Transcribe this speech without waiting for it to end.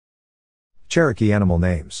Cherokee animal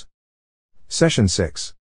names. Session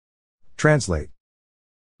 6. Translate.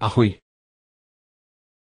 Ahoy.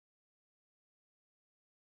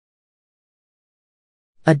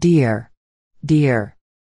 A deer. Deer.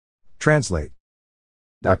 Translate.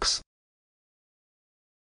 Ducks.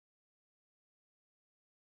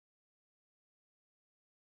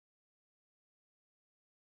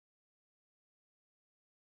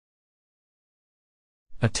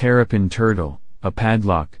 A terrapin turtle, a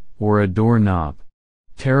padlock, or a doorknob.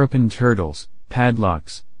 Terrapin turtles,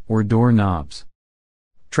 padlocks, or doorknobs.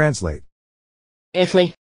 Translate.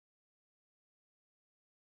 Italy.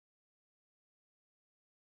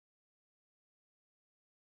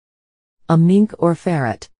 A mink or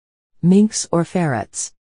ferret. Minks or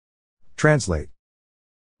ferrets. Translate.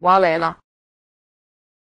 Walela.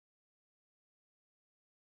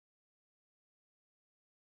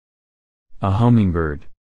 A hummingbird.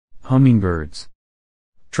 Hummingbirds.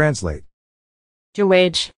 Translate.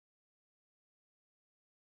 Jawage.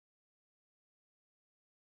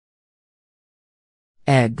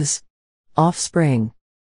 Eggs. Offspring.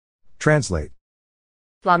 Translate.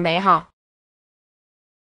 Flameha.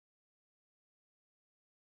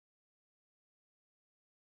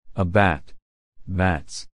 A bat.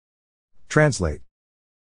 Bats. Translate.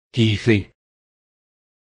 Heathy.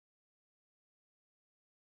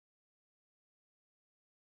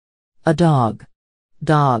 A dog.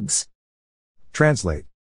 Dogs. Translate.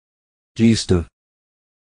 Gista.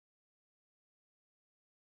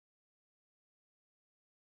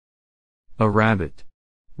 A rabbit.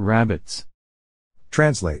 Rabbits.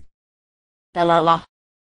 Translate. Delala.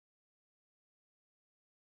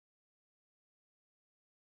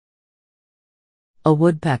 A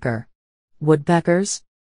woodpecker. Woodpeckers.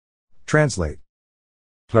 Translate.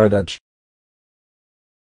 Flerdach.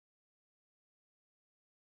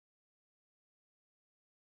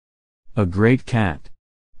 A great cat.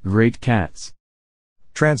 Great cats.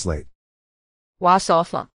 Translate.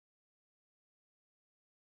 Wasofla.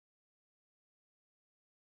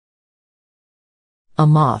 A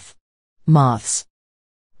moth. Moths.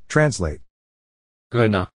 Translate.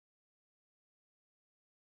 Gona.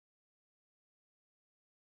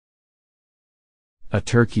 A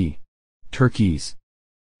turkey. Turkeys.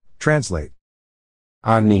 Translate.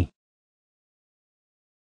 Ani.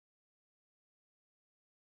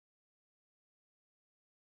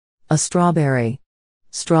 A strawberry.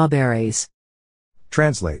 Strawberries.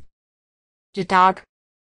 Translate. Jitag.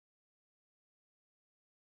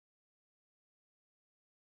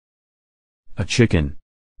 A chicken.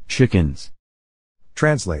 Chickens.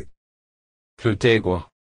 Translate. Plutegua.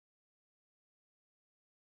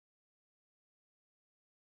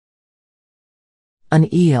 An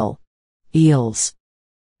eel. Eels.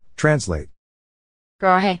 Translate.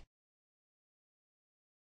 Grahe.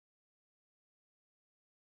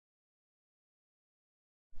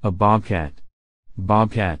 A bobcat.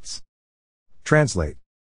 Bobcats. Translate.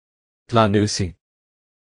 Tlanusi.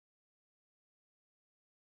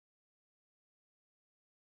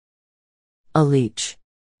 A leech.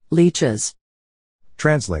 Leeches.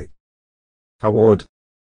 Translate. Award.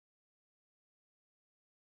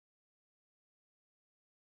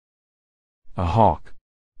 A hawk.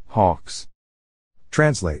 Hawks.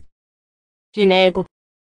 Translate. Ginegu.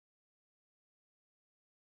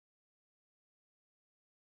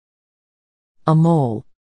 A mole.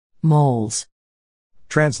 Moles.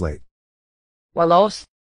 Translate. Walos.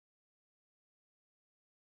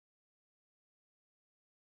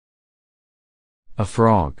 A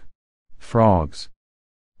frog. Frogs.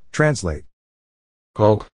 Translate.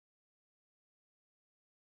 Gog.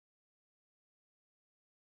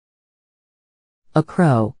 A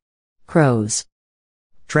crow. Crows.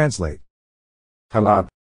 Translate. Halab.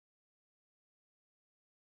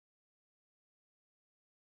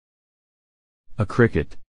 A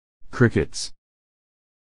cricket. Crickets.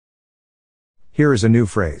 Here is a new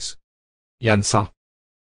phrase. Yansa.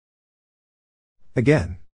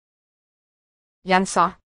 Again.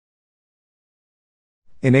 Yansa.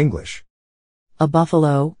 In English. A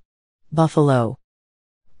buffalo. Buffalo.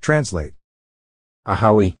 Translate.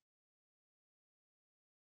 Ahawi.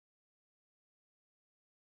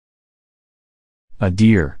 A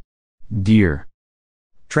deer. Deer.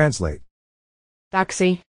 Translate.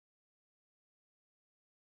 Taxi.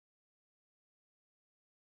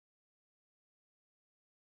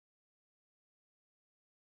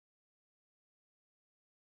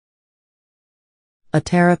 A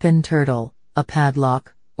terrapin turtle, a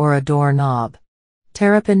padlock, or a doorknob.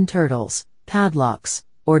 Terrapin turtles, padlocks,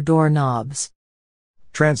 or doorknobs.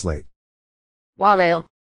 Translate. Walel.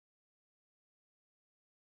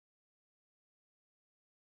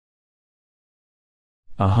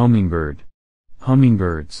 A hummingbird.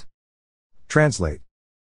 Hummingbirds. Translate.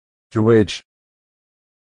 Dewage.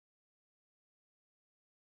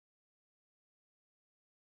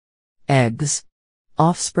 Eggs.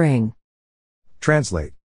 Offspring.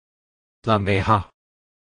 Translate. Lameha.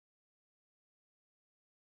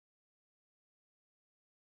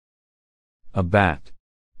 A bat.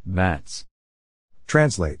 Bats.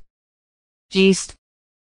 Translate. Gist.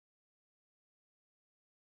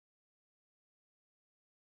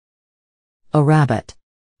 A rabbit.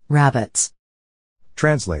 Rabbits.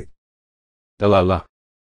 Translate. Dalala.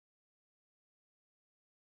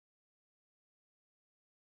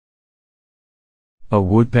 A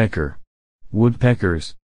woodpecker.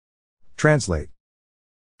 Woodpeckers. Translate.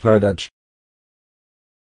 Flerdage.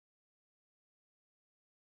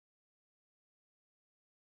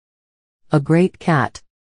 A great cat.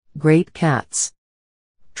 Great cats.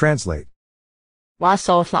 Translate.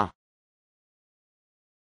 Wasotha.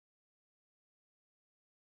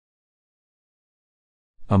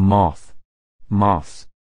 A moth. Moths.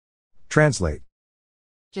 Translate.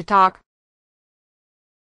 Jatak.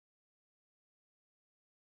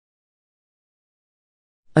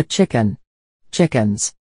 A chicken.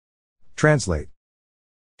 Chickens. Translate.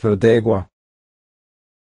 Flerdegua.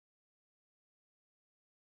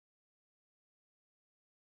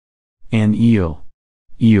 An eel.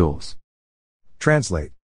 Eels.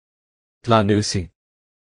 Translate. Tlanusi.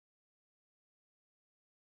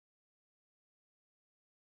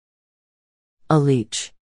 A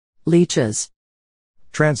leech. Leeches.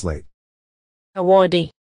 Translate. Awardee.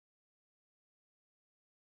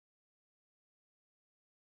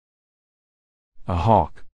 A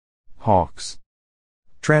hawk. Hawks.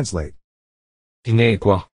 Translate.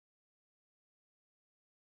 Tinegua.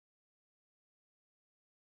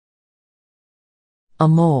 A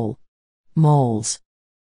mole. Moles.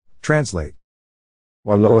 Translate.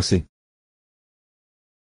 Walosi.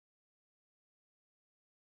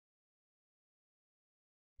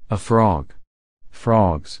 A frog.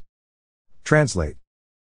 Frogs. Translate.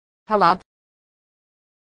 Halab.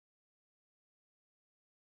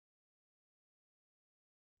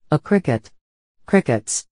 A cricket.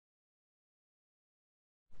 Crickets.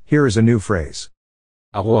 Here is a new phrase.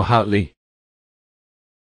 Awohatli.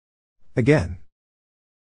 Again.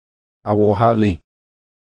 Awohatli.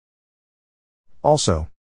 Also.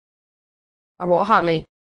 Arohatli.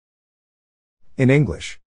 In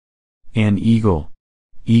English. An eagle.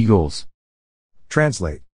 Eagles.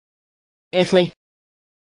 Translate. Italy.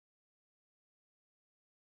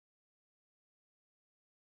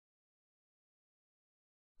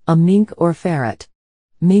 A mink or ferret.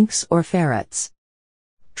 Minks or ferrets.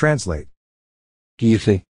 Translate.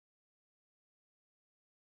 Geethi.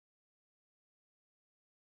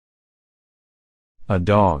 A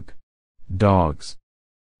dog. Dogs.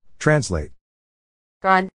 Translate.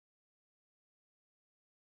 God.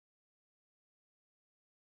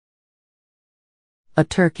 A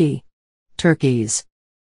turkey. Turkeys.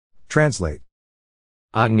 Translate.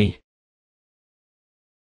 Agni.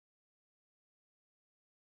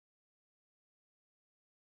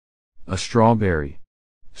 A strawberry.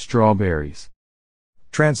 Strawberries.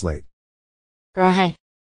 Translate. Grahe.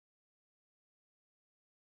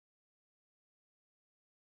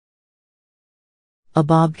 A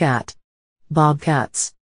bobcat.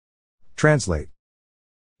 Bobcats. Translate.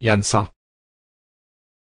 Yansa.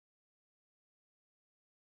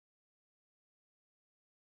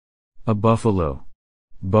 A buffalo.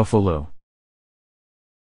 Buffalo.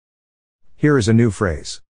 Here is a new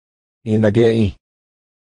phrase. Inagei.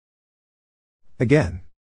 Again.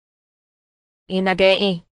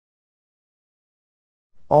 Inagei.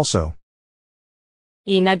 Also.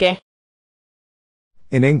 Inage.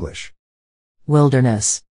 In English.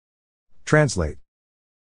 Wilderness. Translate.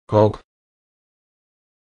 Gog.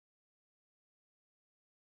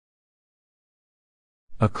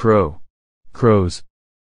 A crow. Crows.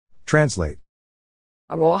 Translate.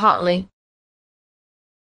 Arohatli.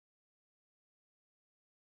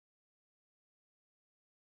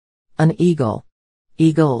 An eagle.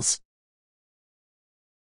 Eagles.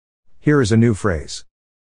 Here is a new phrase.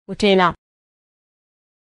 Utena.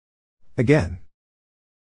 Again.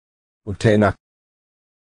 Utena.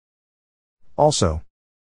 Also.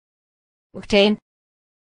 Utain.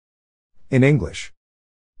 In English.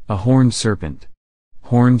 A horned serpent.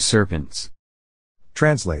 Horned serpents.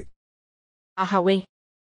 Translate. Ahawi.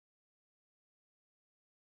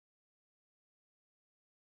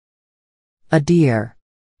 A deer.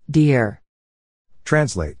 Deer.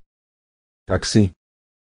 Translate. Taxi.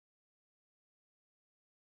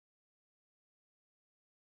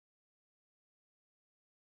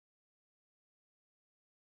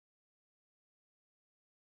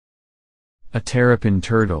 A terrapin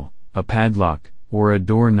turtle, a padlock, or a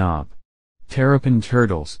doorknob. Terrapin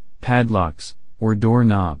turtles, padlocks, or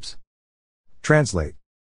doorknobs. Translate.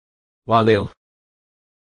 Walil.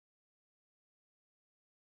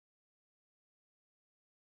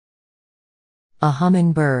 A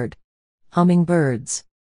hummingbird. Hummingbirds.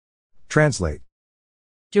 Translate.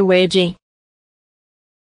 Juweji.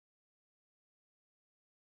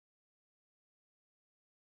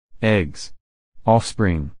 Eggs.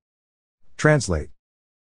 Offspring. Translate.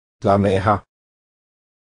 Dameha.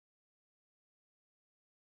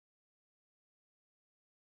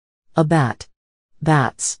 A bat.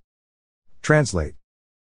 Bats. Translate.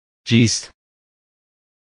 Gist.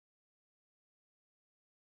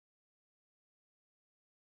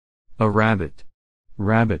 A rabbit.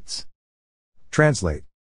 Rabbits. Translate.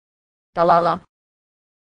 Dalala.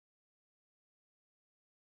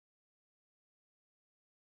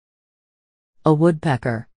 A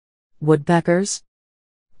woodpecker. Woodpeckers.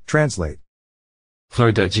 Translate.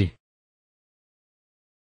 Flordaji.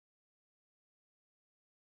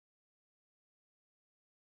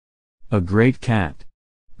 A great cat.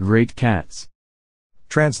 Great cats.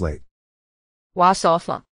 Translate.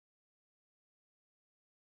 Wasofla.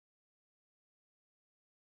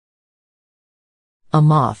 A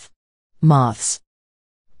moth. Moths.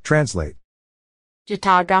 Translate.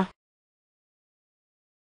 Jataga.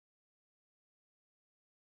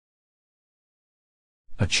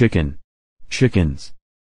 A chicken. Chickens.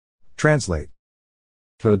 Translate.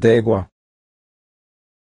 Flodegua.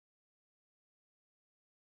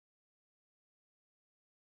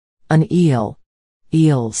 An eel.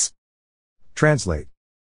 Eels. Translate.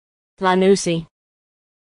 Flanusi.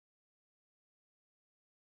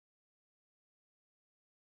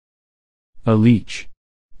 A leech.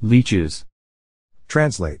 Leeches.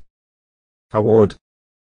 Translate. Howard.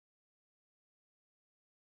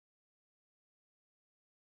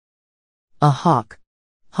 A hawk.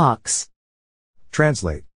 Hawks.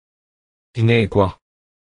 Translate. Dinegua.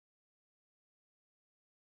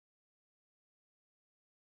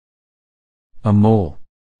 A mole.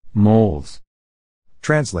 Moles.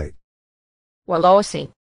 Translate.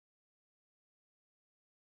 Walosi.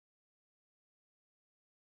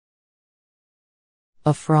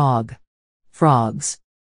 A frog. Frogs.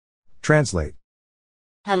 Translate.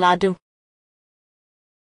 Haladu.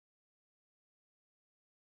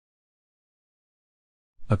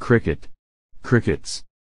 A cricket. Crickets.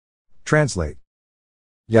 Translate.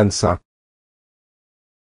 Yansa.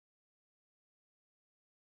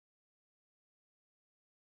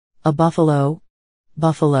 A buffalo.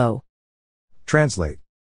 Buffalo. Translate.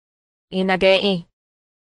 Inagei.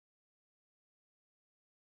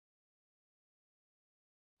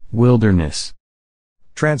 Wilderness.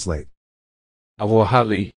 Translate.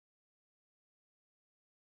 Awohali.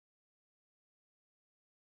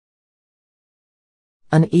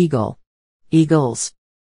 An eagle. Eagles.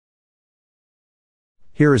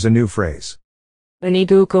 Here is a new phrase.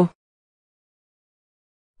 Uniguku.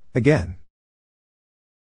 Again.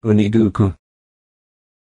 Uniduku.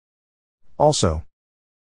 Also.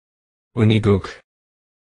 Uniguk.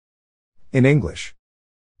 In English.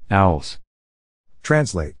 Owls.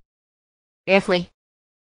 Translate. Efli.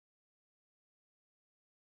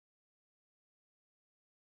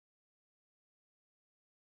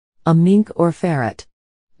 A mink or ferret.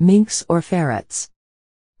 Minks or ferrets.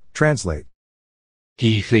 Translate.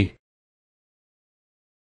 Heathly.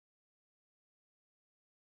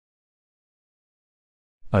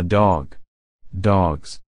 A dog.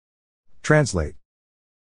 Dogs. Translate.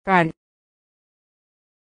 Gan.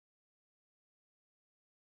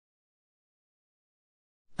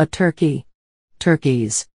 A turkey.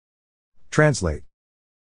 Turkeys. Translate.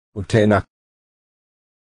 Utena.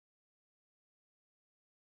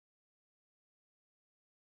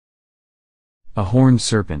 A horned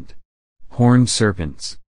serpent. Horned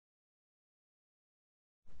serpents.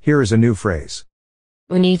 Here is a new phrase.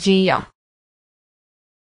 Unijia.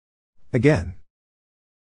 Again.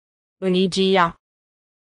 Unijia.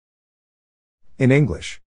 In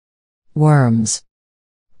English. Worms.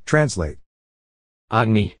 Translate.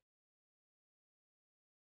 Agni.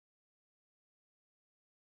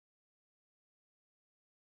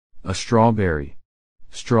 A strawberry.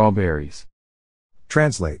 Strawberries.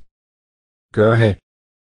 Translate. Go ahead.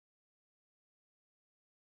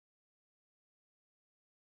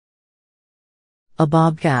 A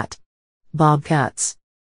bobcat. Bobcats.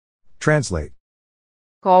 Translate.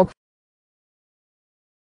 Kog.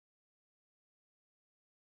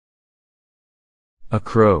 A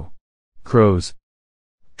crow. Crows.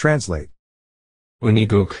 Translate.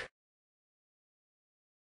 Uniguk.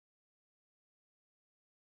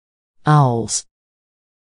 owls.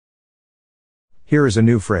 Here is a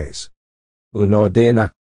new phrase.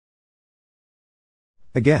 Unodena.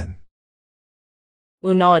 Again.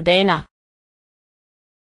 Unodena.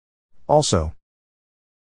 Also.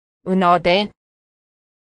 Unoden.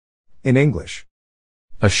 In English.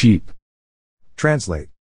 A sheep. Translate.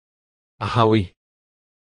 Ahawi.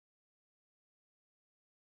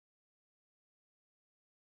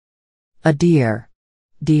 A deer.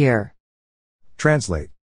 Deer. Translate.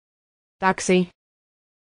 Taxi.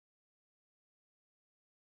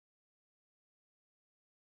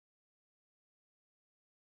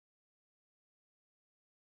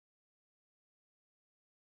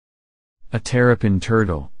 A terrapin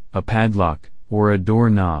turtle, a padlock, or a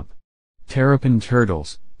doorknob. Terrapin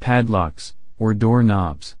turtles, padlocks, or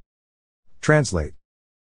doorknobs. Translate.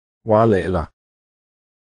 Walela.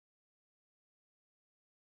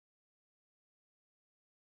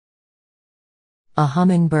 A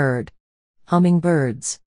hummingbird.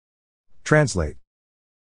 Hummingbirds. Translate.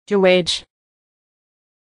 Jawage.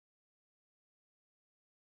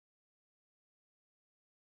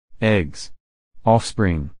 Eggs.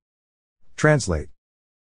 Offspring. Translate.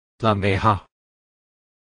 Tlameha.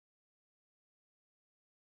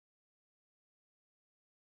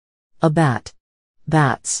 A bat.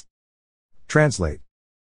 Bats. Translate.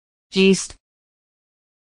 Geest.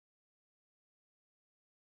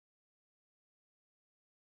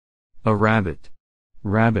 A rabbit.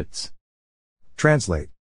 Rabbits. Translate.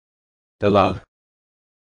 Dalal.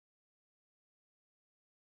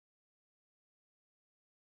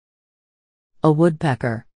 A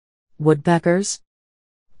woodpecker. Woodpeckers.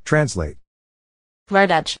 Translate.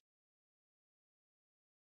 Verdade.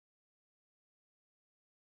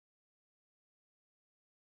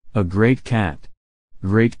 A great cat.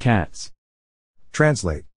 Great cats.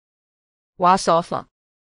 Translate. Wasofa.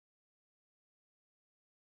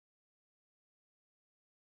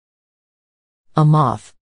 A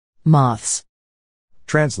moth. Moths.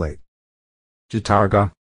 Translate.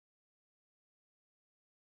 Jitarga.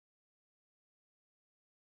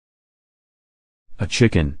 A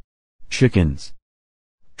chicken. Chickens.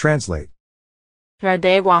 Translate.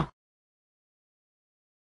 Verdewa.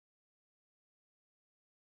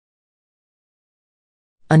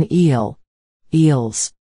 An eel.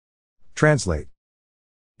 Eels. Translate.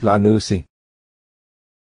 Glanusi.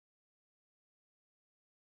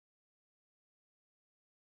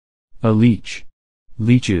 A leech.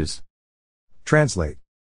 Leeches. Translate.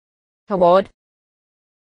 Haward.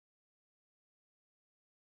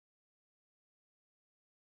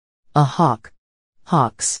 A hawk.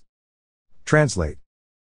 Hawks. Translate.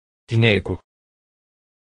 Dinego.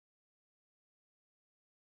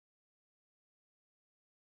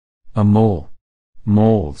 A mole.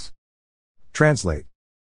 Moles. Translate.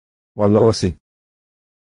 Walosi.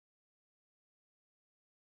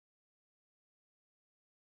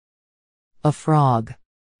 A frog.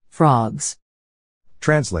 Frogs.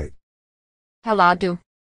 Translate. Haladu.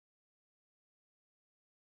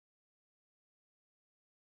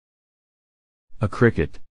 A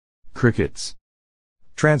cricket. Crickets.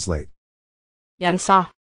 Translate. Yansa.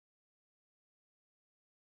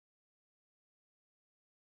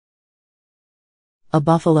 A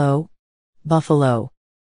buffalo. Buffalo.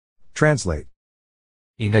 Translate.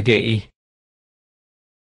 Inagei.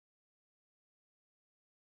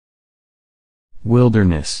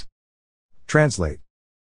 Wilderness. Translate.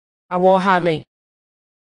 Awohali.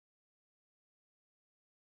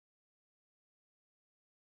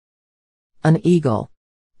 An eagle.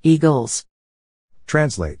 Eagles.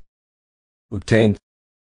 Translate. Obtained.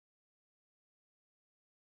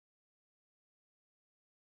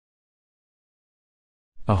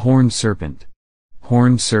 A horned serpent.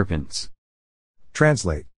 Horned serpents.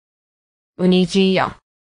 Translate. Unijia.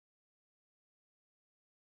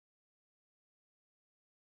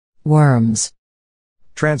 Worms.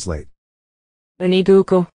 Translate.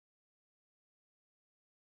 Uniduku.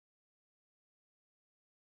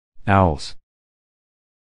 Owls.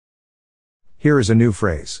 Here is a new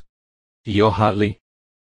phrase. Yohatli.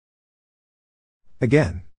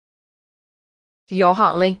 Again.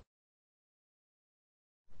 Yohatli.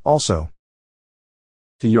 Also.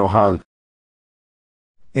 Yohal.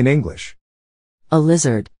 In English. A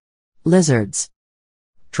lizard. Lizards.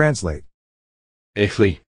 Translate.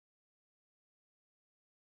 Echli.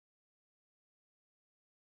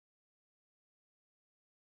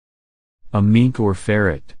 A mink or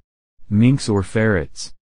ferret. Minks or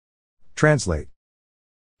ferrets. Translate.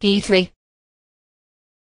 Geethli.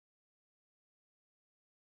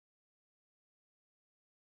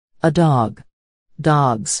 A dog.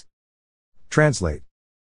 Dogs. Translate.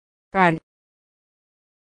 Brand.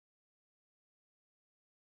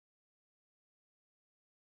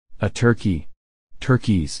 A turkey.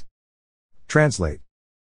 Turkeys. Translate.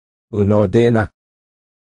 Un'ordena.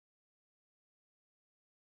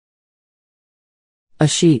 A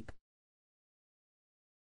sheep.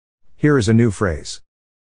 Here is a new phrase.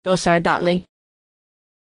 Dosardali.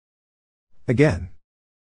 Again.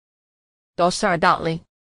 Dosardali.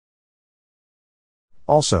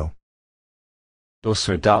 Also.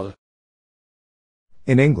 Dosardal.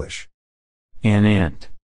 In English. An ant.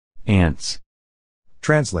 Ants.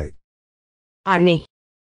 Translate. Ani.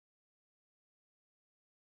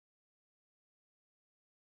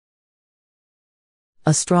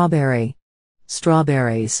 A strawberry.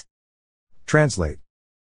 Strawberries. Translate.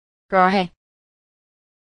 Grahe.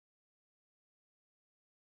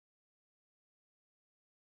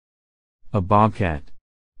 A bobcat.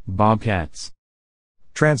 Bobcats.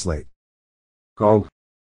 Translate. Gog.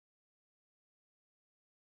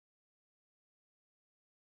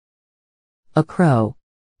 A crow.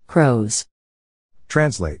 Crows.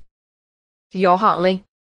 Translate. Yohatli.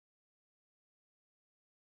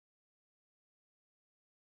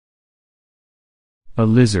 A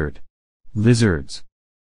lizard. Lizards.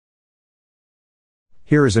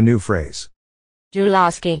 Here is a new phrase.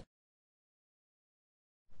 Julaski.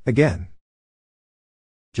 Again.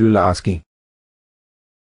 Julaski.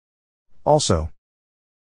 Also.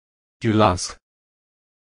 Julas.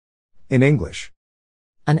 In English.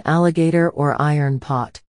 An alligator or iron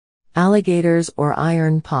pot. Alligators or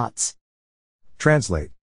iron pots.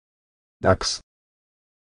 Translate. Ducks.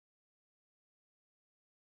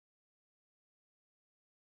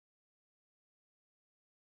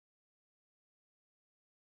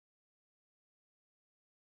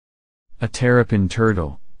 A terrapin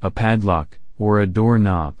turtle, a padlock, or a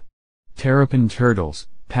doorknob. Terrapin turtles,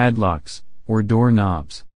 padlocks, or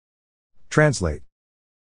doorknobs. Translate.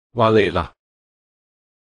 Walela.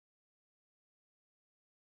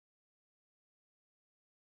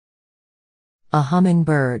 A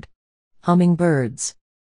hummingbird. Hummingbirds.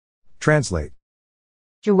 Translate.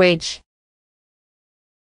 Juwage.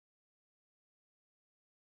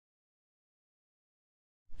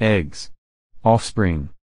 Eggs. Offspring.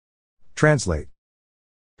 Translate.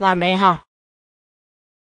 Lameha.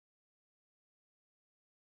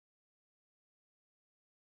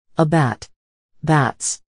 A bat.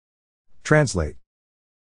 Bats. Translate.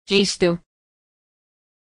 Gistu.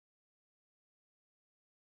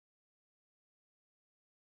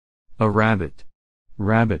 A rabbit.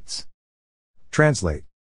 Rabbits. Translate.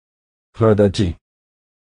 Clodagi.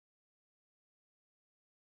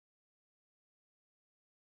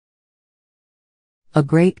 A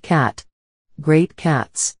great cat. Great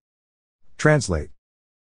cats. Translate.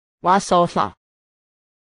 Wasotla.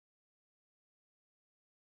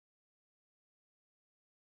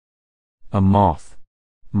 A moth.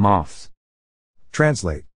 Moths.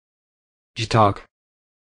 Translate. Jitag.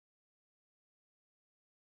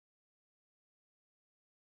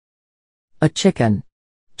 A chicken.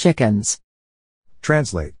 Chickens.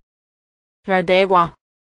 Translate. Radewa.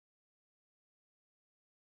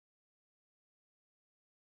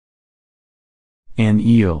 An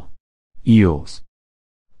eel. Eels.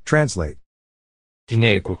 Translate.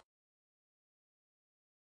 Dinego.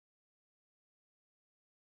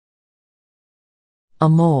 A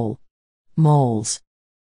mole. Moles.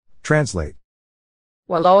 Translate.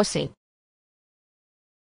 Walosi.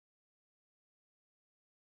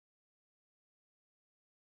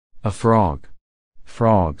 A frog.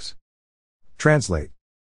 Frogs. Translate.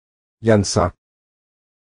 Yansa.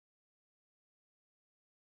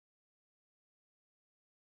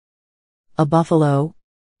 A buffalo.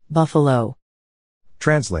 Buffalo.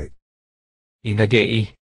 Translate.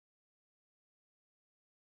 Inagei.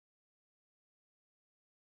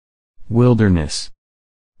 Wilderness.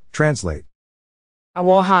 Translate.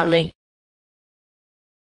 Awohatli.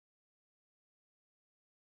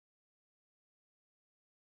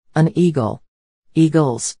 An eagle.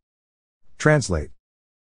 Eagles. Translate.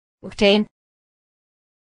 Uktain.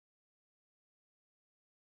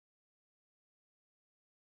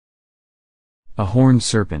 A horned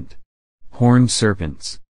serpent. Horned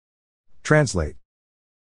serpents. Translate.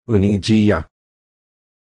 Unigia.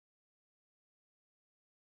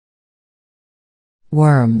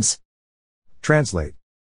 Worms. Translate.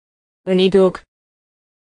 Uniduk.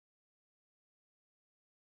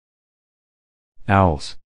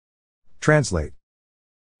 Owls. Translate.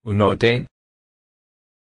 Unoden.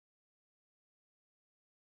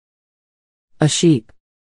 A sheep.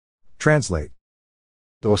 Translate.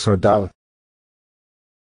 Dosordal.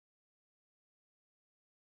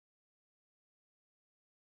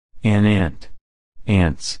 An ant.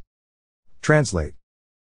 Ants. Translate.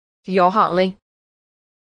 Yohatli.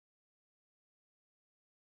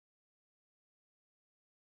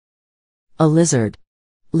 A lizard.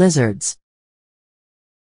 Lizards.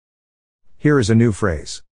 Here is a new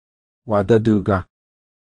phrase. Wadaduga.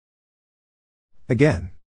 Again.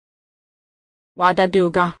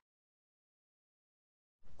 Wadaduga.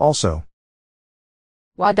 Also.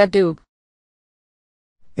 Wadadug.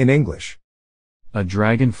 In English. A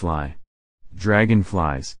dragonfly.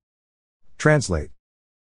 Dragonflies. Translate.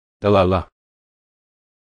 Dalala.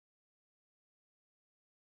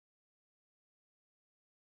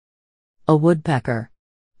 A woodpecker.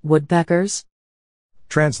 Woodpeckers.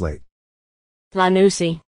 Translate.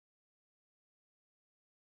 Lanusi.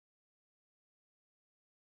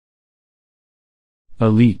 A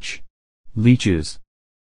leech. Leeches.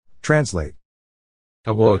 Translate.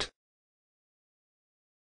 Award.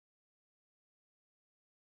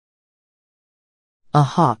 A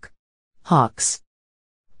hawk. Hawks.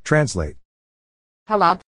 Translate.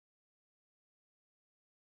 Halab.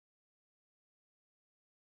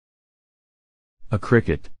 A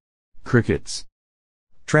cricket. Crickets.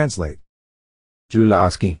 Translate.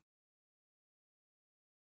 Julaski.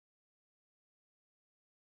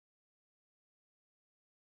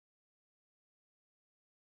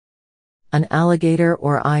 An alligator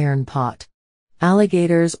or iron pot.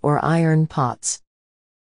 Alligators or iron pots.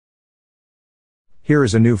 Here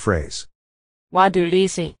is a new phrase.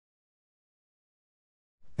 Wadulisi.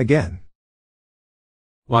 Again.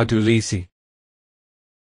 Wadulisi.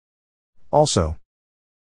 Also.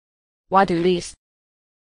 Wadulis.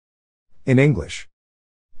 In English.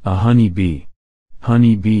 A honeybee.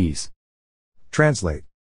 Honeybees. Translate.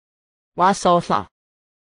 Wasotha.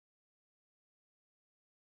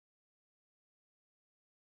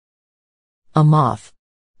 A moth.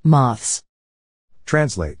 Moths.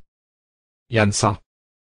 Translate. Yansa.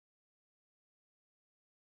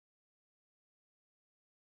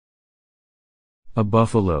 A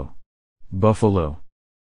buffalo. Buffalo.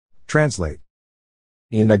 Translate.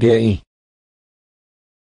 Inagei.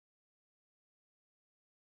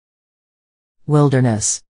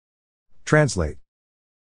 Wilderness. Translate.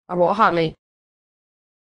 Arohali.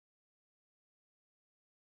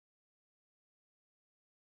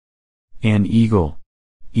 An eagle.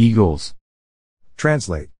 Eagles.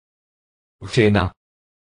 Translate. Utena.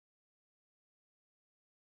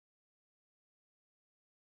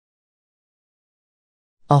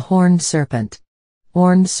 A horned serpent.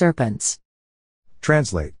 Horned serpents.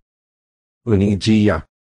 Translate. Unijia.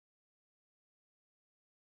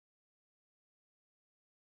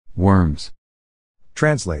 Worms.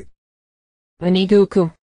 Translate.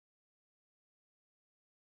 Vaniguku.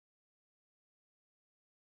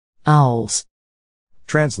 Owls.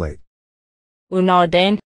 Translate.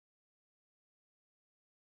 Unarden.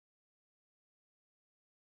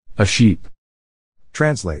 A sheep.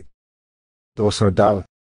 Translate. Dosodal.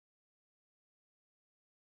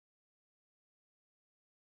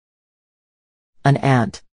 An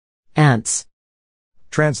ant. Ants.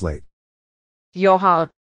 Translate. Yohal.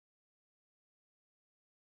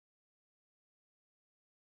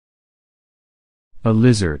 A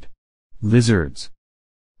lizard. Lizards.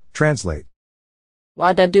 Translate.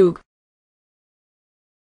 Wadadug.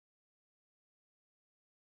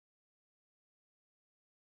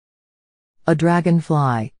 A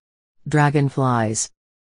dragonfly. Dragonflies.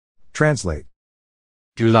 Translate.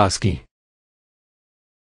 Julaski.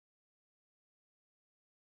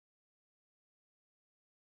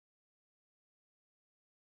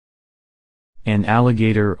 An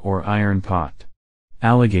alligator or iron pot.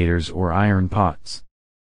 Alligators or iron pots.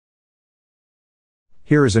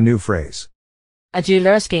 Here is a new phrase.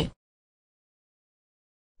 Ajulerski.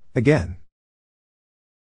 Again.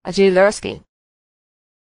 Ajulerski.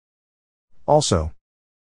 Also.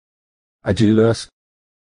 Adulus.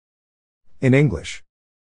 In English.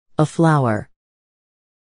 A flower.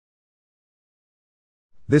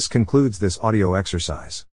 This concludes this audio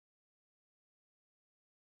exercise.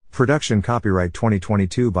 Production copyright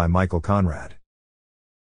 2022 by Michael Conrad.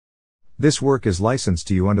 This work is licensed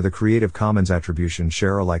to you under the Creative Commons Attribution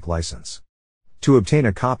Share Alike license. To obtain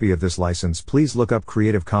a copy of this license, please look up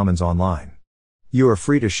Creative Commons online. You are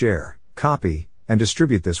free to share, copy, and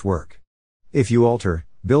distribute this work. If you alter,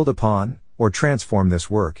 build upon, or transform this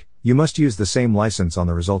work, you must use the same license on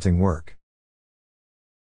the resulting work.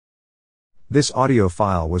 This audio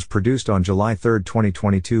file was produced on July 3,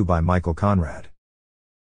 2022 by Michael Conrad.